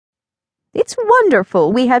"It's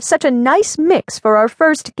wonderful we have such a nice mix for our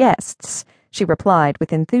first guests," she replied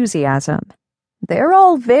with enthusiasm. "They're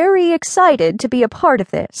all very excited to be a part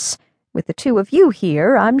of this. With the two of you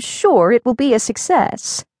here, I'm sure it will be a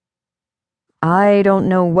success." "I don't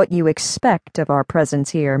know what you expect of our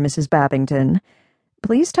presence here, Mrs. Babington.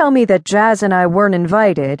 Please tell me that Jazz and I weren't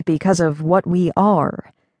invited because of what we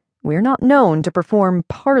are. We're not known to perform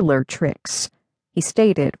parlor tricks," he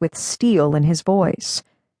stated with steel in his voice.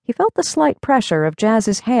 He felt the slight pressure of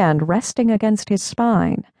Jazz's hand resting against his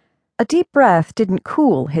spine. A deep breath didn't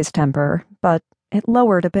cool his temper, but it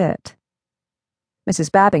lowered a bit.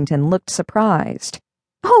 Mrs. Babington looked surprised.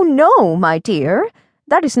 "Oh, no, my dear.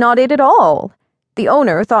 That is not it at all. The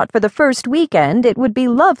owner thought for the first weekend it would be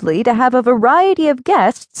lovely to have a variety of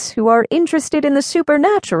guests who are interested in the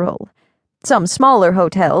supernatural. Some smaller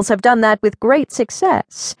hotels have done that with great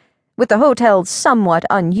success. With the hotel's somewhat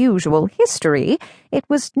unusual history, it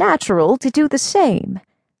was natural to do the same.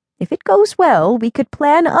 If it goes well, we could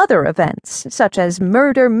plan other events, such as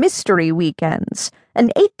murder mystery weekends,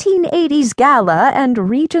 an 1880s gala, and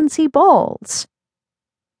Regency balls."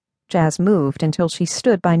 Jazz moved until she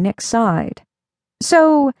stood by Nick's side.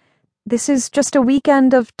 "So, this is just a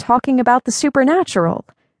weekend of talking about the supernatural?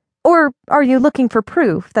 Or are you looking for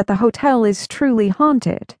proof that the hotel is truly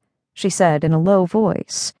haunted?" she said in a low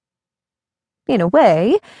voice. "In a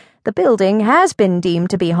way, the building has been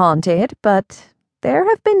deemed to be haunted, but there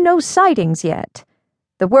have been no sightings yet.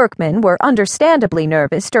 The workmen were understandably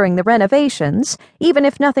nervous during the renovations, even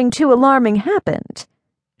if nothing too alarming happened,"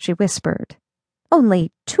 she whispered.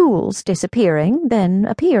 "Only tools disappearing, then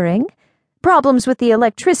appearing. Problems with the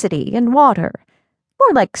electricity and water.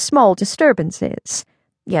 More like small disturbances.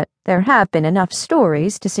 Yet there have been enough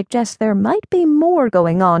stories to suggest there might be more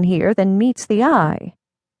going on here than meets the eye."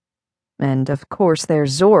 "And of course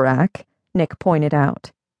there's Zorak," Nick pointed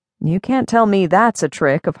out. "You can't tell me that's a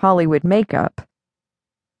trick of Hollywood makeup."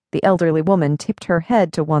 The elderly woman tipped her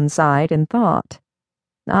head to one side in thought.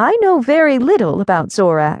 "I know very little about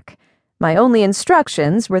Zorak. My only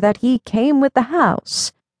instructions were that he came with the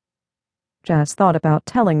house." Jazz thought about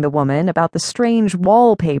telling the woman about the strange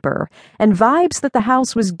wallpaper and vibes that the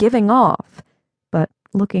house was giving off, but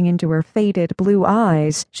looking into her faded blue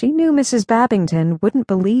eyes, she knew Mrs. Babington wouldn't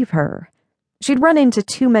believe her. She'd run into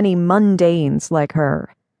too many mundanes like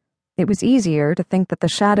her. It was easier to think that the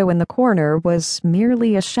shadow in the corner was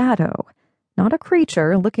merely a shadow, not a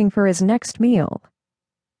creature looking for his next meal.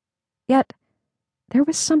 Yet, there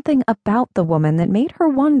was something about the woman that made her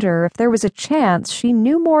wonder if there was a chance she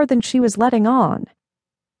knew more than she was letting on.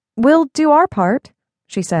 "We'll do our part,"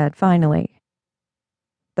 she said finally.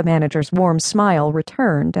 The manager's warm smile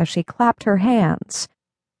returned as she clapped her hands.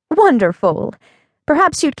 "Wonderful.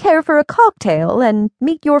 Perhaps you'd care for a cocktail and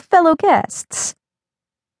meet your fellow guests."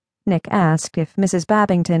 Nick asked if Mrs.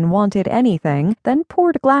 Babington wanted anything, then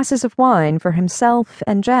poured glasses of wine for himself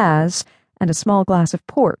and Jazz, and a small glass of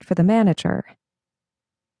port for the manager.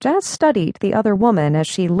 Jazz studied the other woman as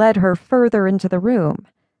she led her further into the room.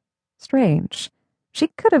 Strange. She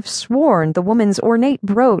could have sworn the woman's ornate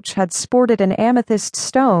brooch had sported an amethyst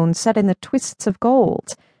stone set in the twists of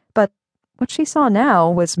gold, but what she saw now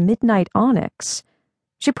was midnight onyx.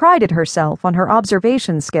 She prided herself on her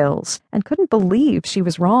observation skills and couldn't believe she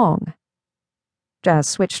was wrong. Jazz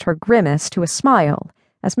switched her grimace to a smile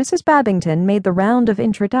as Mrs. Babington made the round of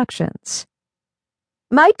introductions.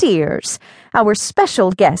 "My dears, our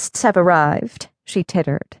special guests have arrived," she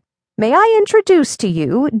tittered. "May I introduce to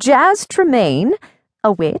you Jazz Tremaine,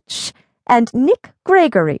 a witch, and Nick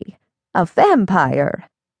Gregory, a vampire."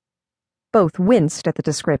 Both winced at the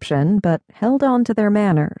description, but held on to their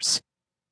manners.